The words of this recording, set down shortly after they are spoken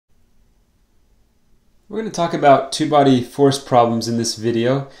We're going to talk about two-body force problems in this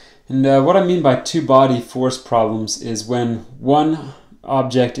video. And what I mean by two-body force problems is when one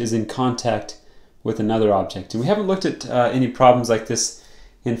object is in contact with another object. And we haven't looked at any problems like this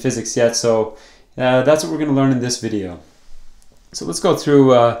in physics yet, so that's what we're going to learn in this video. So let's go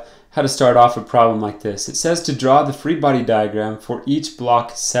through how to start off a problem like this. It says to draw the free body diagram for each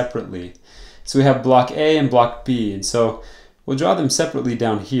block separately. So we have block A and block B, and so we'll draw them separately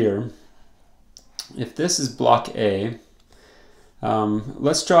down here. If this is block A,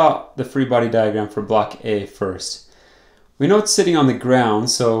 let's draw the free body diagram for block A first. We know it's sitting on the ground,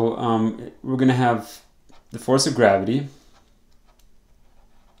 so we're going to have the force of gravity.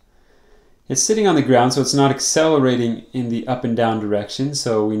 It's sitting on the ground, so it's not accelerating in the up and down direction,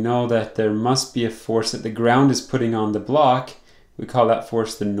 so we know that there must be a force that the ground is putting on the block. We call that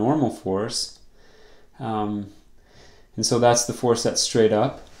force the normal force. And so that's the force that's straight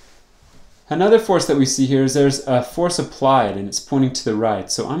up. Another force that we see here is there's a force applied and it's pointing to the right.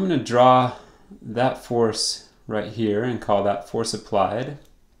 So I'm going to draw that force right here and call that force applied.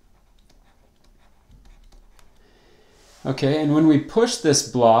 Okay, and when we push this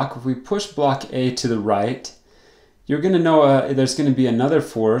block, if we push block A to the right, you're going to know there's going to be another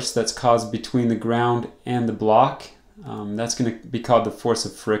force that's caused between the ground and the block. That's going to be called the force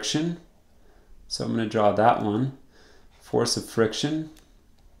of friction. So I'm going to draw that one, force of friction.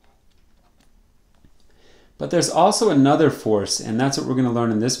 But there's also another force, and that's what we're going to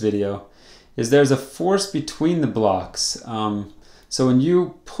learn in this video, is there's a force between the blocks. So when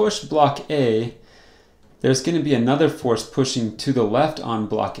you push block A, there's going to be another force pushing to the left on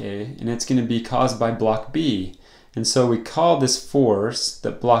block A, and it's going to be caused by block B. And so we call this force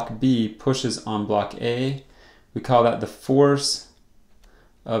that block B pushes on block A, we call that the force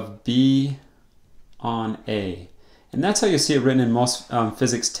of B on A. And that's how you see it written in most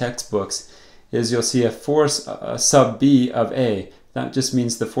physics textbooks, is you'll see a force sub B of A. That just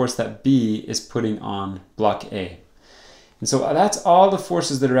means the force that B is putting on block A. And so that's all the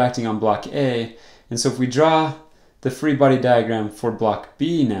forces that are acting on block A. And so if we draw the free body diagram for block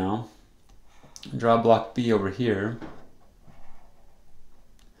B now, draw block B over here.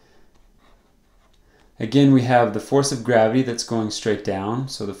 Again, we have the force of gravity that's going straight down,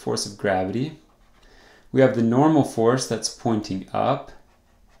 so the force of gravity. We have the normal force that's pointing up.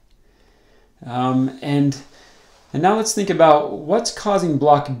 And now let's think about what's causing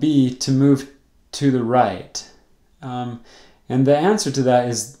block B to move to the right. And the answer to that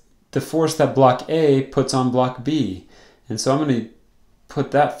is the force that block A puts on block B. And so I'm going to put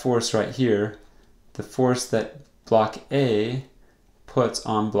that force right here, the force that block A puts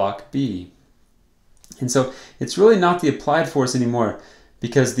on block B. And so it's really not the applied force anymore,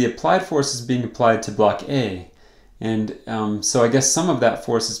 because the applied force is being applied to block A. And so I guess some of that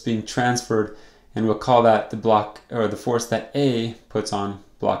force is being transferred, and we'll call that the block, or the force that A puts on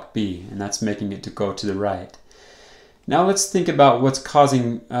block B, and that's making it to go to the right. Now let's think about what's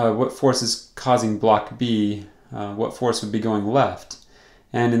causing, what force is causing block B, what force would be going left.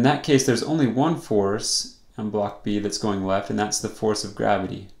 And in that case, there's only one force on block B that's going left, and that's the force of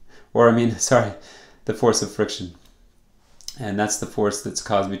gravity. Or I mean, sorry, the force of friction. And that's the force that's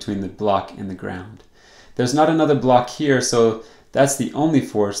caused between the block and the ground. There's not another block here, so that's the only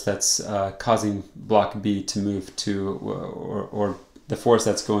force that's causing block B to move to, or the force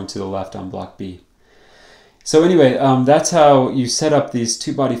that's going to the left on block B. So anyway, that's how you set up these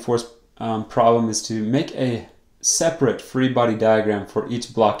two-body force problem, is to make a separate free body diagram for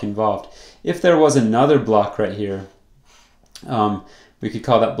each block involved. If there was another block right here, we could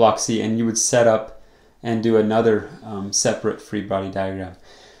call that block C, and you would set up and do another separate free body diagram.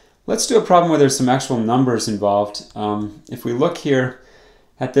 Let's do a problem where there's some actual numbers involved. If we look here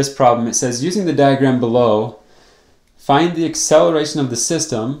at this problem, it says, using the diagram below, find the acceleration of the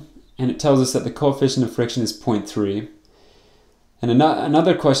system, and it tells us that the coefficient of friction is 0.3. And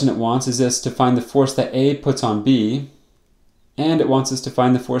another question it wants is this, to find the force that A puts on B, and it wants us to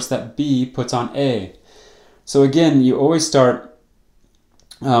find the force that B puts on A. So again, you always start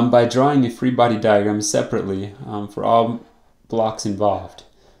by drawing a free body diagram separately for all blocks involved.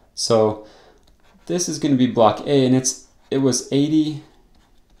 So this is going to be block A, and it was 80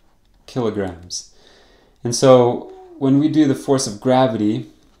 kilograms. And so when we do the force of gravity,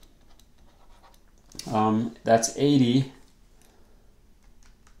 that's 80.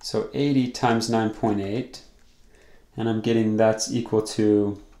 So 80 times 9.8, and I'm getting that's equal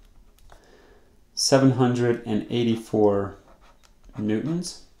to 784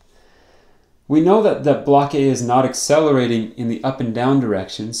 newtons. We know that block A is not accelerating in the up and down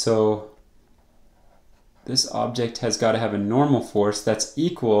direction, so this object has got to have a normal force that's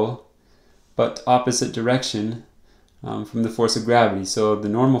equal but opposite direction from the force of gravity. So the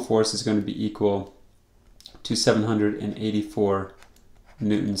normal force is going to be equal to 784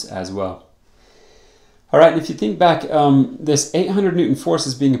 newtons as well. All right, and if you think back, this 800 Newton force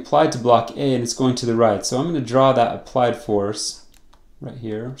is being applied to block A and it's going to the right. So I'm going to draw that applied force right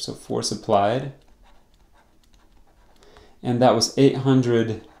here. So force applied. And that was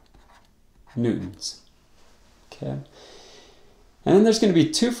 800 newtons. Okay. And then there's going to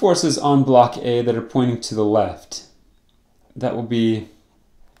be two forces on block A that are pointing to the left. That will be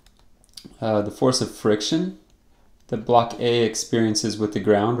the force of friction that block A experiences with the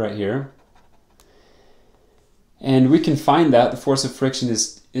ground right here. And we can find that the force of friction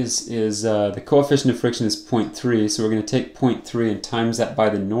is the coefficient of friction is 0.3. So we're going to take 0.3 and times that by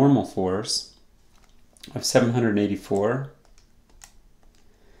the normal force of 784.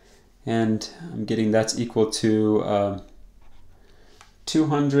 And I'm getting that's equal to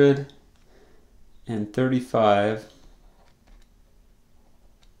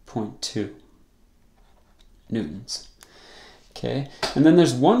 235.2 newtons. Okay, and then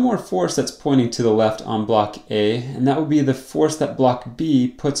there's one more force that's pointing to the left on block A, and that would be the force that block B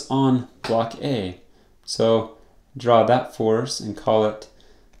puts on block A. So draw that force and call it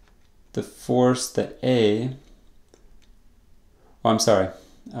the force that the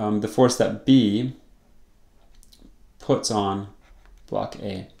force that B puts on block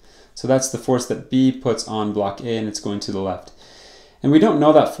A. So that's the force that B puts on block A, and it's going to the left. And we don't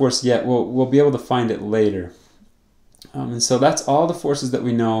know that force yet. We'll be able to find it later. And so that's all the forces that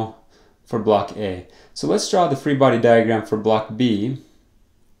we know for block A. So let's draw the free body diagram for block B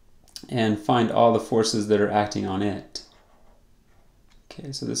and find all the forces that are acting on it.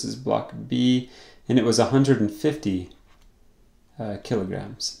 Okay, so this is block B, and it was 150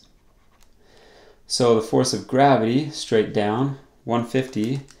 kilograms. So the force of gravity, straight down,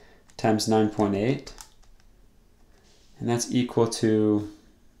 150 times 9.8, and that's equal to,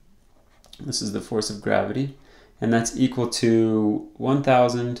 this is the force of gravity, and that's equal to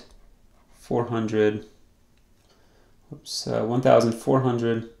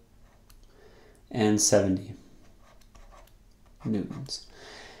 1,470 newtons.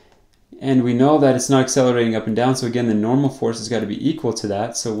 And we know that it's not accelerating up and down, so again the normal force has got to be equal to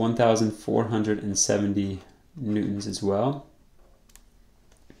that, so 1,470 newtons as well.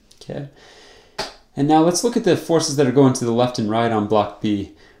 Okay. And now let's look at the forces that are going to the left and right on block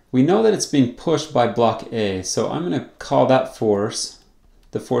B. We know that it's being pushed by block A, so I'm going to call that force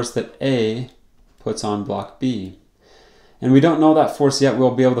the force that A puts on block B. And we don't know that force yet.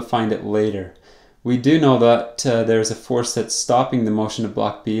 We'll be able to find it later. We do know that there's a force that's stopping the motion of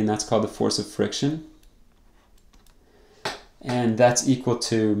block B, and that's called the force of friction. And that's equal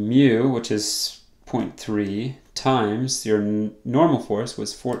to mu, which is 0.3, times your normal force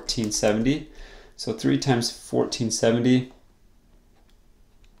was 1470. So 3 times 1470,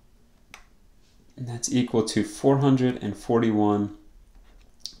 and that's equal to 441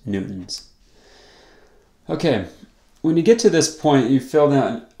 newtons. Okay, when you get to this point, you filled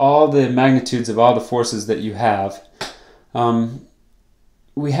out all the magnitudes of all the forces that you have.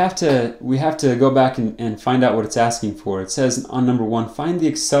 We have to go back and find out what it's asking for. It says on number 1, find the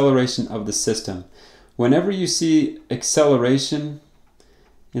acceleration of the system. Whenever you see acceleration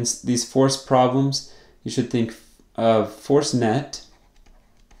in these force problems, you should think of force net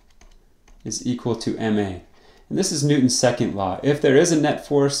is equal to ma. And this is Newton's second law. If there is a net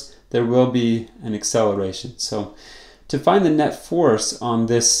force, there will be an acceleration. So to find the net force on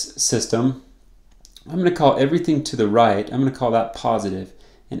this system, I'm going to call everything to the right, I'm going to call that positive,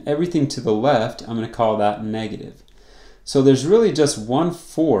 and everything to the left, I'm going to call that negative. So there's really just one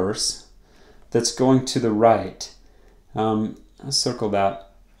force that's going to the right. I'll circle that,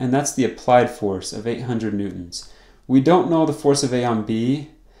 and that's the applied force of 800 newtons. We don't know the force of A on B,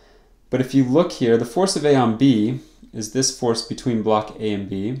 but if you look here, the force of A on B is this force between block A and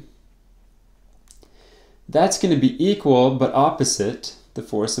B. That's going to be equal but opposite the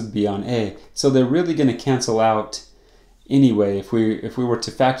force of B on A. So they're really going to cancel out anyway. If we were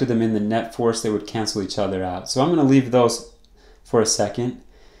to factor them in the net force, they would cancel each other out. So I'm going to leave those for a second.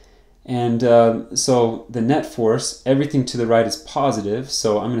 And so the net force, everything to the right is positive.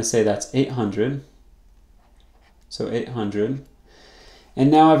 So I'm going to say that's 800. So 800. And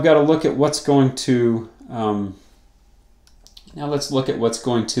now I've got to look at what's going to, now let's look at what's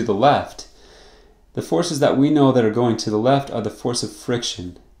going to the left. The forces that we know that are going to the left are the force of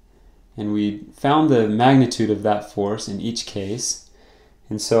friction. And we found the magnitude of that force in each case.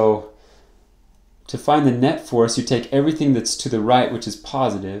 And so to find the net force, you take everything that's to the right, which is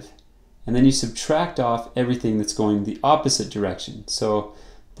positive, and then you subtract off everything that's going the opposite direction. So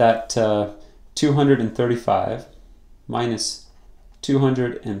that 235 minus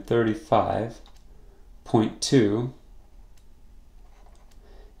 235.2.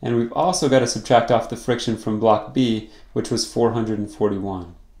 And we've also got to subtract off the friction from block B, which was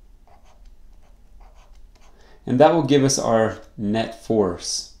 441. And that will give us our net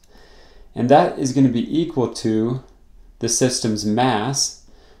force. And that is going to be equal to the system's mass.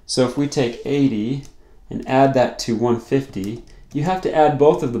 So if we take 80 and add that to 150, you have to add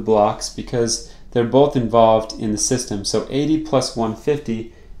both of the blocks because they're both involved in the system. So 80 plus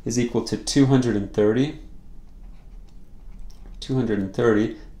 150 is equal to 230.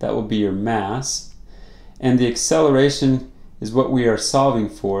 230, that will be your mass. And the acceleration is what we are solving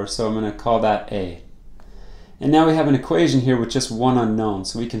for, so I'm going to call that A. And now we have an equation here with just one unknown,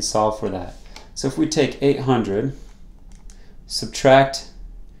 so we can solve for that. So if we take 800, subtract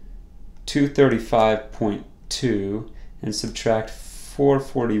 235.2, and subtract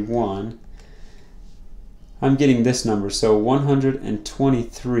 441, I'm getting this number. So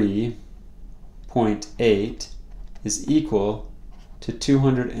 123.8 is equal to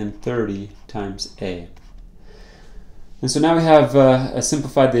 230 times A. And so now we have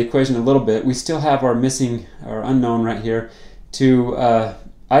simplified the equation a little bit. We still have our missing, our unknown right here. To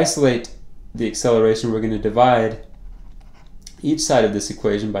isolate the acceleration, we're going to divide each side of this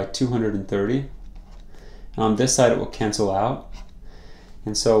equation by 230. And on this side it will cancel out.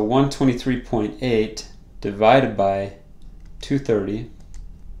 And so 123.8 divided by 230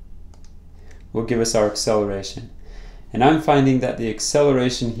 will give us our acceleration. And I'm finding that the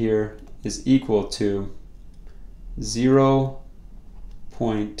acceleration here is equal to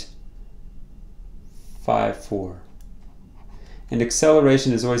 0.54. And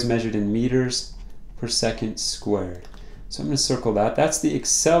acceleration is always measured in meters per second squared. So I'm going to circle that. That's the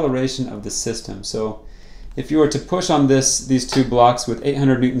acceleration of the system. So if you were to push on these two blocks with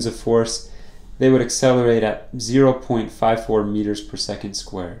 800 newtons of force, they would accelerate at 0.54 meters per second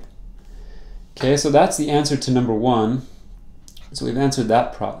squared. Okay, so that's the answer to number 1. So we've answered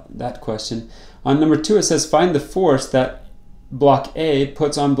that question. On number 2, it says find the force that block A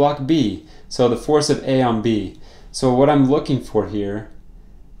puts on block B. So the force of A on B. So what I'm looking for here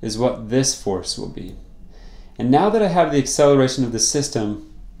is what this force will be. And now that I have the acceleration of the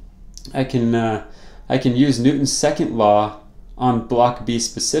system, I can use Newton's second law on block B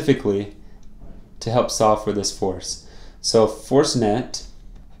specifically to help solve for this force. So force net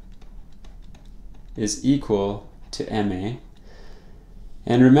is equal to MA.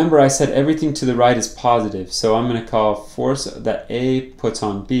 And remember, I said everything to the right is positive, so I'm going to call force that A puts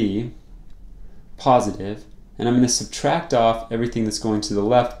on B positive, and I'm going to subtract off everything that's going to the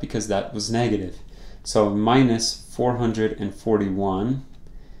left because that was negative. So minus 441,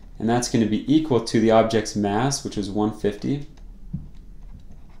 and that's going to be equal to the object's mass, which is 150,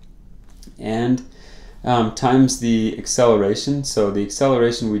 and times the acceleration. So the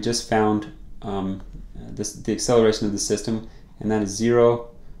acceleration we just found, the acceleration of the system, and that is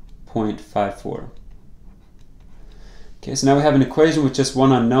 0.54. Okay, so now we have an equation with just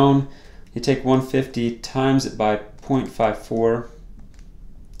one unknown. You take 150 times it by 0.54,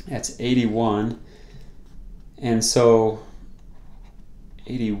 that's 81. And so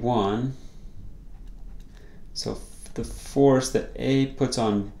 81, so the force that A puts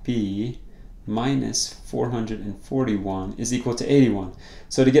on B minus 441 is equal to 81.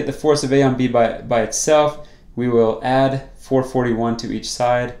 So to get the force of A on B by itself, we will add 441 to each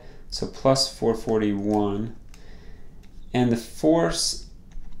side, so plus 441. And the force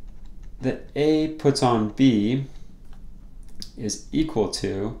that A puts on B is equal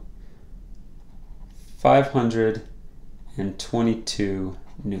to 522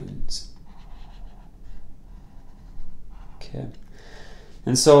 newtons. Okay.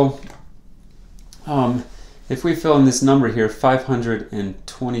 And so if we fill in this number here,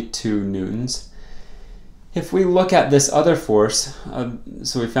 522 newtons, if we look at this other force,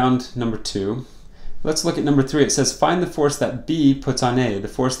 so we found number 2, let's look at number 3. It says find the force that B puts on A, the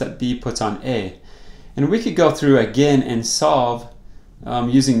force that B puts on A. And we could go through again and solve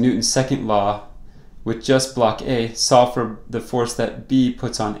using Newton's second law with just block A, solve for the force that B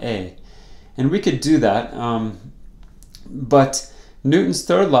puts on A. And we could do that, but Newton's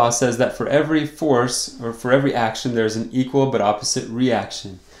third law says that for every force, or for every action, there's an equal but opposite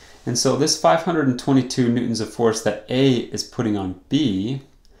reaction. And so this 522 newtons of force that A is putting on B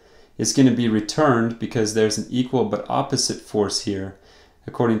is going to be returned because there's an equal but opposite force here,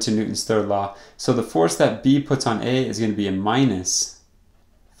 according to Newton's third law. So the force that B puts on A is going to be a minus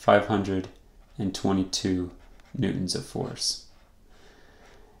 522 newtons of force.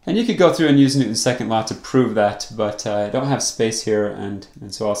 And you could go through and use Newton's second law to prove that, but I don't have space here, and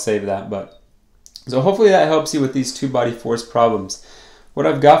so I'll save that. But So hopefully that helps you with these two-body force problems. What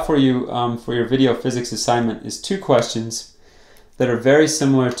I've got for you for your video physics assignment is 2 questions that are very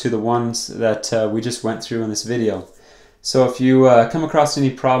similar to the ones that we just went through in this video. So if you come across any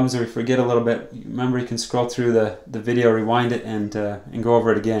problems or you forget a little bit, remember you can scroll through the video, rewind it, and go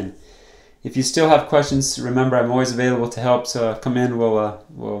over it again. If you still have questions, remember I'm always available to help, so come in,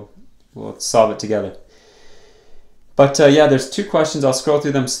 we'll solve it together. But yeah, there's 2 questions. I'll scroll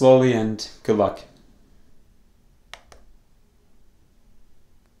through them slowly, and good luck.